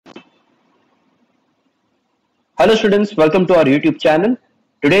Hello students, welcome to our YouTube channel.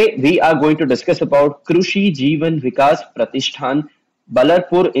 Today we are going to discuss about Krushi Jeevan Vikas Pratishthan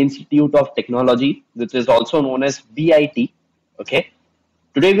Ballarpur Institute of Technology, which is also known as BIT. Okay.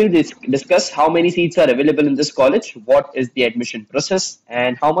 Today we'll discuss how many seats are available in this college, what is the admission process,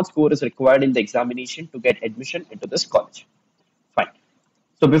 and how much score is required in the examination to get admission into this college. Fine.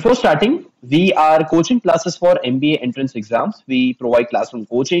 So before starting, we are coaching classes for MBA entrance exams. We provide classroom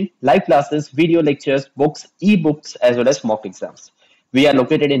coaching, live classes, video lectures, books, eBooks, as well as mock exams. We are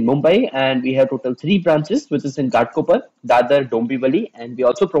located in Mumbai and we have total 3 branches, which is in Ghatkopar, Dadar, Dombivli, and we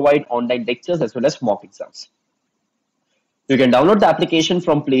also provide online lectures as well as mock exams. You can download the application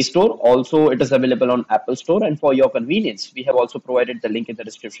from Play Store. Also, it is available on Apple Store, and for your convenience, we have also provided the link in the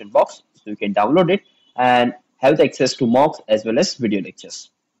description box, so you can download it and have the access to mocks as well as video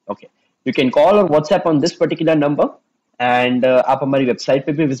lectures. Okay, you can call or WhatsApp on this particular number, and आप हमारी website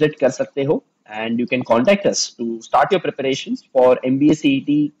पे भी visit कर सकते हो, and you can contact us to start your preparations for MBA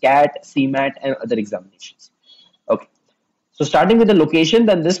CET, CAT, CMAT, and other examinations. Okay, so starting with the location,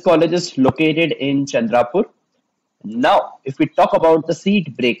 then this college is located in Chandrapur. Now, if we talk about the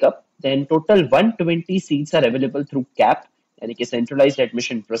seat breakup, then total 120 seats are available through CAP, and a centralized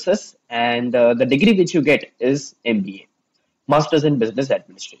admission process, and the degree which you get is MBA, Masters in Business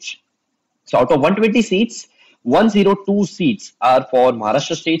Administration. So out of 120 seats, 102 seats are for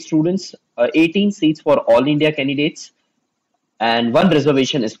Maharashtra state students, 18 seats for all India candidates, and 1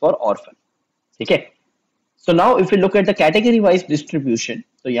 reservation is for orphan. Okay. So now if you look at the category wise distribution,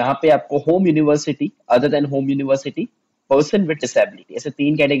 तो यहाँ पे आपको home university, other than home university, person with disability, ऐसे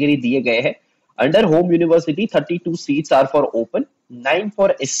 3 category दिए गए हैं. Under home university, 32 seats are for open, 9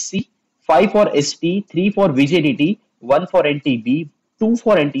 for SC, 5 for ST, 3 for VJDT, 1 for NTB, 2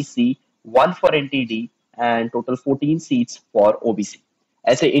 for NTC, 1 for NTD, and total 14 seats for OBC.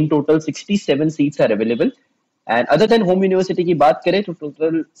 ऐसे in total 67 seats are available. And other than home university की बात करें तो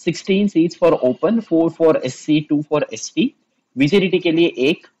total 16 seats for open, 4 for SC, 2 for ST, VJDT के लिए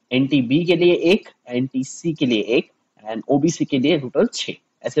 1, NTB के लिए 1, NTC के लिए 1, and OBC के लिए total 6.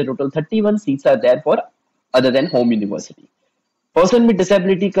 ऐसे total 31 seats are there for other than home university. Person with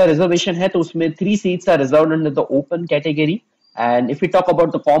disability का reservation है तो उसमें 3 seats are reserved under the open category. And if we talk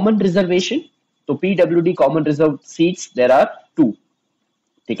about the common reservation, तो PWD common reserved seats there are 2.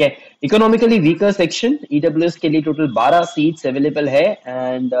 ठीक है. Economically weaker section EWS के लिए total 12 seats available है,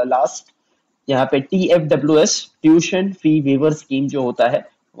 and last यहाँ पे TFWS tuition fee waiver scheme जो होता है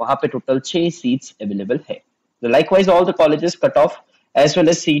वहाँ पे total 6 seats available है. So likewise, all the colleges cutoff as well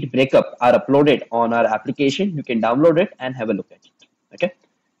as seat breakup are uploaded on our application. You can download it and have a look at it. Okay.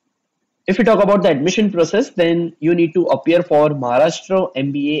 If you talk about the admission process, then you need to appear for Maharashtra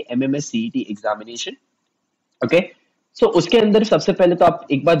MBA MMS CET examination. Okay. So उसके अंदर सबसे पहले तो आप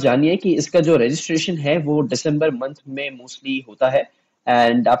एक बात जानिए कि इसका जो registration है वो दिसंबर मंथ में मोस्टली होता है,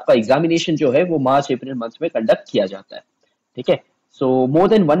 and आपका एग्जामिनेशन जो है वो मार्च अप्रैल मंथ में कंडक्ट किया जाता है. ठीक है. So more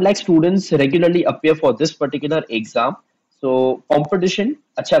than 1 lakh students regularly appear for this particular exam. So competition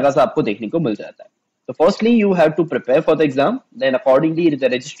अच्छा खासा आपको देखने को मिल जाता है. So firstly you have to prepare for the exam. Then accordingly the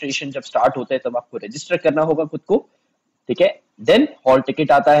registration जब start होता है तब आपको register करना होगा खुद को. ठीक है. Then hall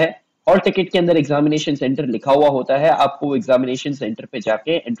ticket आता है. Hall ticket के अंदर examination center लिखा हुआ होता है. आपको examination center पे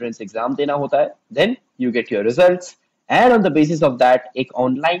जाके entrance exam देना होता है. Then you get your results. And on the basis of that एक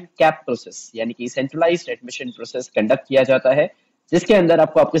online CAP process यानी कि centralized admission process conduct किया जाता है, जिसके अंदर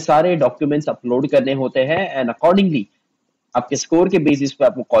आपको आपके सारे डॉक्यूमेंट्स अपलोड करने होते हैं, एंड अकॉर्डिंगली आपके स्कोर के बेसिस पे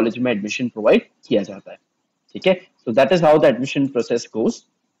आपको कॉलेज में एडमिशन प्रोवाइड किया जाता है. ठीक है. So that is how the admission process goes.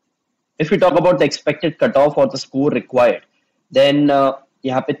 If you talk about the expected cut off और द स्कोर रिक्वायर्ड, देन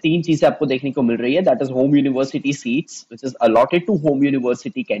यहाँ पे 3 चीजें आपको देखने को मिल रही है. That is home university seats which is allotted to home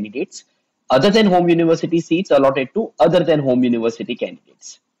university candidates, other than home university seats allotted to other than home university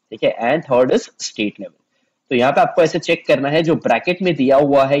candidates. ठीक है. And third is state level. तो यहाँ पे आपको ऐसे चेक करना है, जो ब्रैकेट में दिया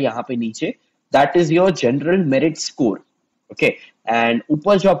हुआ है यहाँ पे नीचे, that is your general merit score. Okay. And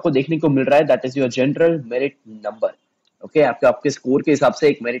ऊपर जो आपको देखने को मिल रहा है that is your general merit number. Okay. आपके स्कोर के हिसाब से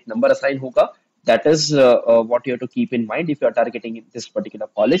एक मेरिट नंबर असाइन होगा. That is what you have to keep in mind if you are targeting this particular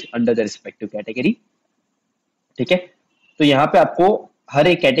college under the respective category. ठीक है. तो यहाँ पे आपको हर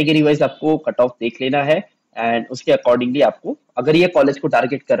एक कैटेगरी वाइज आपको कट ऑफ देख लेना है, एंड उसके अकॉर्डिंगली आपको अगर ये कॉलेज को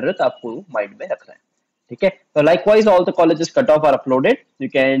टारगेट कर रहे हो तो आपको माइंड में रखना है. ठीक है. So likewise, all the colleges cutoff are uploaded. You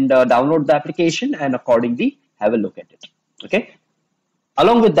can download the application and accordingly have a look at it. Okay.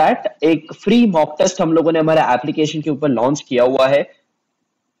 Along with that, एक free mock test हम लोगों ने हमारे application के ऊपर launch किया हुआ है.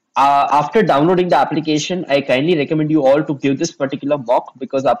 After downloading the application, I kindly recommend you all to give this particular mock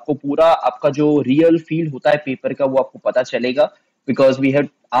because आपको पूरा आपका जो real feel होता है पेपर का वो आपको पता चलेगा. because we have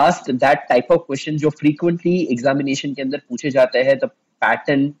asked that type of question जो frequently examination के अंदर पूछे जाते हैं, the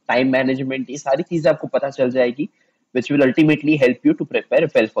pattern, time management, ये सारी चीजें आपको पता चल जाएगी, which will ultimately help you to prepare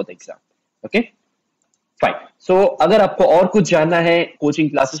well for the exam. Okay, fine. So अगर आपको और कुछ जानना है कोचिंग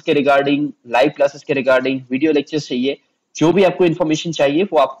क्लासेस के रिगार्डिंग, लाइव क्लासेस के रिगार्डिंग, वीडियो लेक्चर्स चाहिए, जो भी आपको इन्फॉर्मेशन चाहिए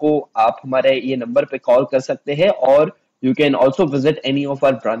वो आपको आप हमारे ये नंबर पे कॉल कर सकते हैं, और you can also visit any of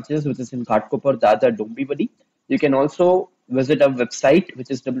our branches which is in Ghatkopar, Dadar, Dombivli. You can also visit our website which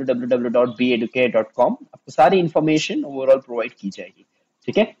is www.beducare.com. आपको सारी इन्फॉर्मेशन ओवरऑल प्रोवाइड की जाएगी.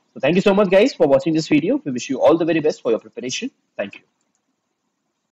 ठीक है, so thank you so much guys for watching this video. We wish you all the very best for your preparation. Thank you.